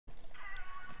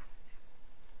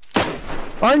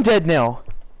I'm dead now.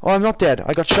 Oh, I'm not dead.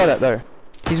 I got shot at though.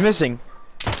 He's missing.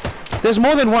 There's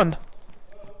more than one.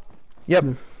 Yep.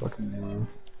 No fucking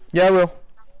Yeah, I will.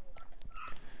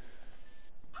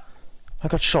 I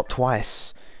got shot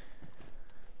twice.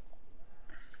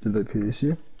 Did they pierce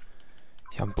you?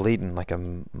 Yeah, I'm bleeding like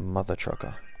a mother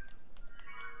trucker.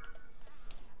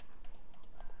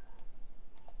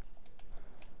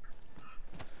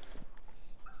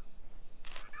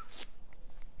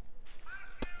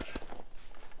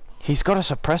 He's got a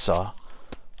suppressor.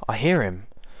 I hear him.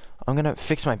 I'm gonna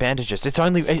fix my bandages. It's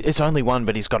only one,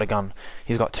 but he's got a gun.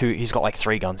 He's got two. He's got like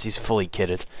 3 guns. He's fully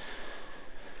kitted.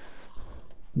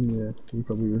 Yeah, he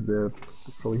probably was there.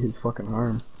 It's probably his fucking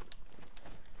home.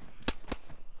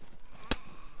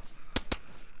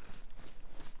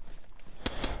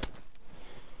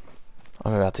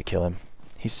 I'm about to kill him.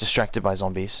 He's distracted by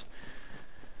zombies.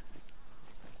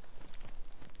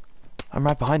 I'm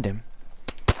right behind him.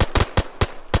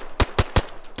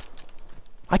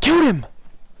 I killed him!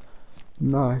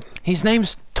 Nice. His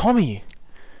name's Tommy.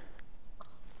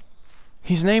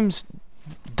 His name's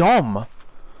Dom.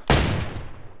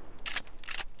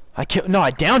 No,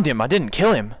 I downed him. I didn't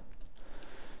kill him.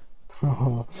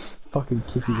 Oh, fucking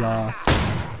kick his ass.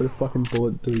 Put a fucking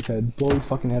bullet through his head. Blow his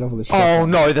fucking head off with a Oh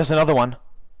shotgun. no, there's another one.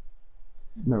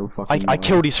 No fucking I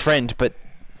killed his friend, but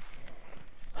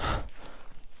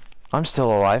I'm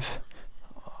still alive.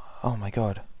 Oh my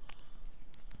god.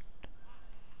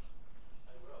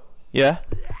 Yeah?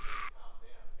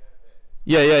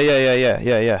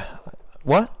 Yeah.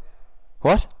 What?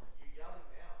 What?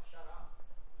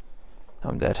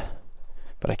 I'm dead.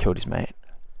 But I killed his mate.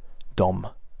 Dom.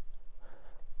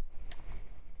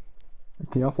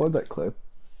 Can you upload that clip?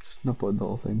 Just upload the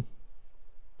whole thing.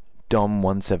 Dom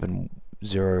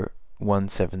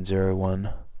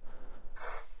 1701.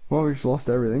 Well, we've lost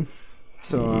everything.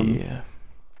 So, Yeah.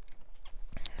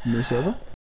 new server?